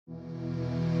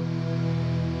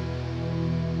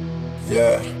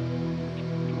Yeah.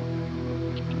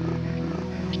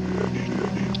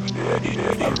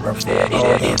 I represent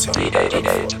all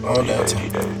downtown. All downtown.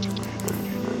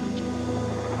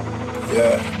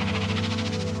 Yeah.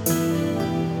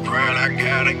 Grind,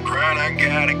 I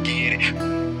gotta get it.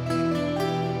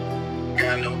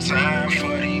 Got no time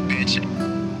for these bitches.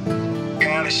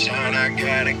 Gotta shine, I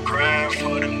gotta grind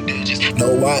for them digits. No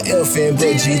YFN,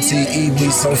 but GTE, we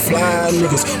some fly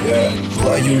niggas. Yeah,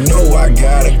 boy, you know I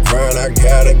gotta grind, I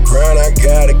gotta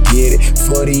get it.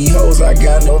 For these hoes, I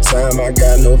got no time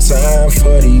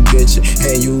for these bitches.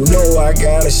 And you know I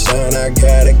gotta shine, I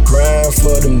gotta grind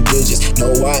for them digits.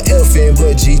 No YFN,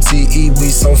 but GTE, we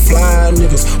some fly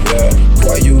niggas. Yeah,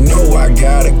 boy, you know I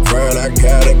gotta grind, I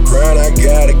gotta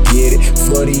get it.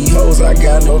 For these hoes, I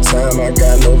got no time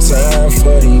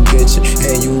for these bitches.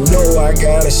 And you know I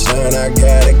gotta shine, I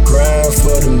gotta grind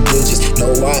for them bitches.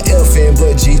 No YFN,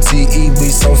 but GTE, we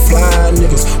some fly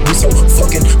niggas. We so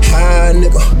fucking high,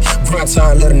 nigga. Grind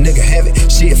time, let a nigga have it.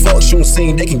 Shit, fuck shooting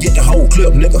scene, they can get the whole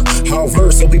clip, nigga. All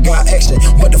verse, so we buy action.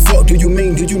 What the fuck do you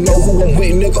mean? Do you know who I'm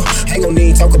with, nigga? Ain't gon'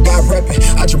 need talk about rapping.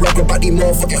 I just rap about these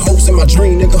motherfucking hopes in my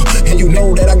dream, nigga. And you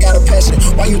know that I got a passion.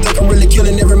 Why you think I'm really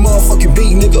killing every motherfucking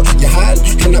beat, nigga? You hiding,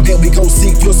 and I bet we gon'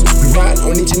 seek pistols. We riding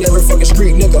on each and every fucking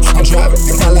street, nigga. I'm driving,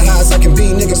 and probably high as I can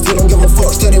be, nigga. Still don't give a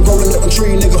fuck, steady rolling up a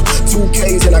tree, nigga.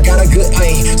 2Ks and I got a good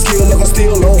aim. Still never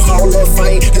steal, no hall of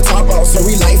fame. The top off, so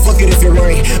we like fuck it if it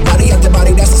rain. Body after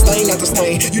body, that's a stain after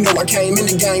stain. You know I came in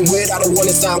the game without a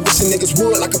warning sign. Wishing niggas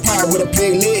would like a pirate with a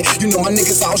peg leg. You know my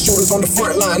niggas all shooters on the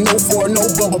front line. No for no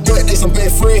bubble, but they some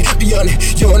bad friend. Be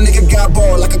honest, young nigga got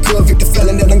ball like a convicted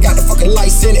felon that done got the fucking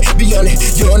lights in it. Be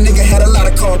honest, young nigga had a lot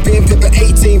of car, been pimpin'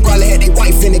 18, probably had their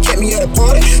wife in it. Kept me at a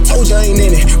party, told you I ain't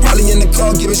in it. Probably in the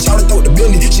car, giving shout out, throw the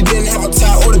bending. She didn't have a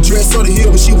tie or the dress or the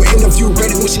heel, but she would interview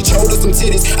ready when she told us some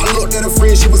titties. I looked at her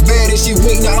friend, she was bad and she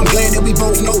weak. Now I'm glad that we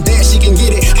both know that she can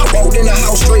get it. I walked in the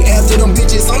house straight after them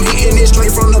bitches. I'm hitting it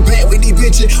straight from the back with these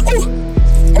bitches. Ooh.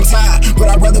 I'm tired,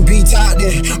 but I'd rather be tired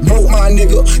than broke my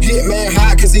nigga. Hit man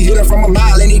high, cause he hit her from a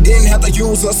mile and he didn't have to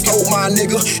use a scope, my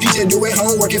nigga. He just do his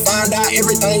homework and find out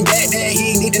everything that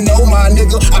he need to know, my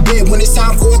nigga. I bet when it's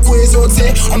time for a quiz or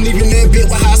 10, I'm leaving that bit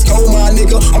with high score, my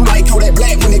nigga. I'm like Kodak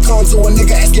Black when it comes to a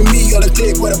nigga asking me or the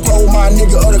click with a pole, my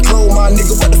nigga, or the clothes, my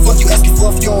nigga. What the fuck you asking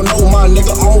for if you don't know, my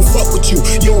nigga? I don't fuck with you,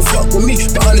 you don't fuck with me.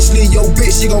 But honestly, yo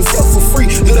bitch, she gon' fuck for free.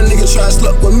 Little nigga try to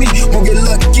sluck with me, won't get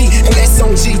lucky. And that's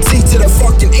on GT to the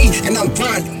fucking E. And I'm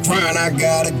grinding, I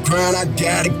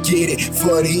gotta get it.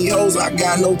 For these hoes, I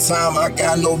got no time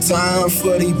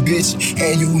for these bitches.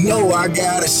 And you know I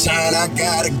gotta shine, I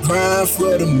gotta grind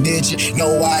for them bitches.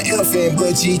 No YFN,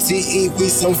 but GTE, we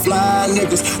some fly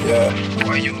niggas. Yeah,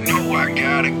 boy, you know I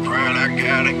gotta grind, I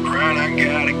gotta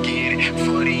get it.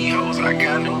 For these hoes, I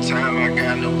got no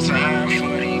time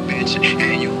for these bitches.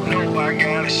 And you know I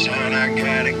gotta shine, I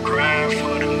gotta grind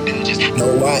for them digits. No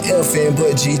YFN,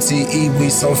 but GTE, we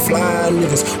some fly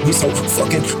niggas. We so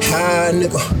fucking high,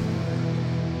 nigga.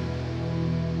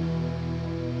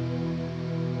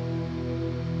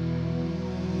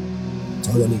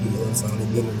 Told that nigga know it's only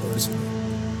been in the other shit.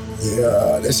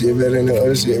 Yeah, that shit better than the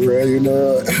other shit, bro, you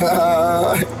know.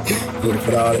 You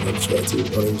put all that in the truck too,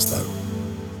 don't even stop.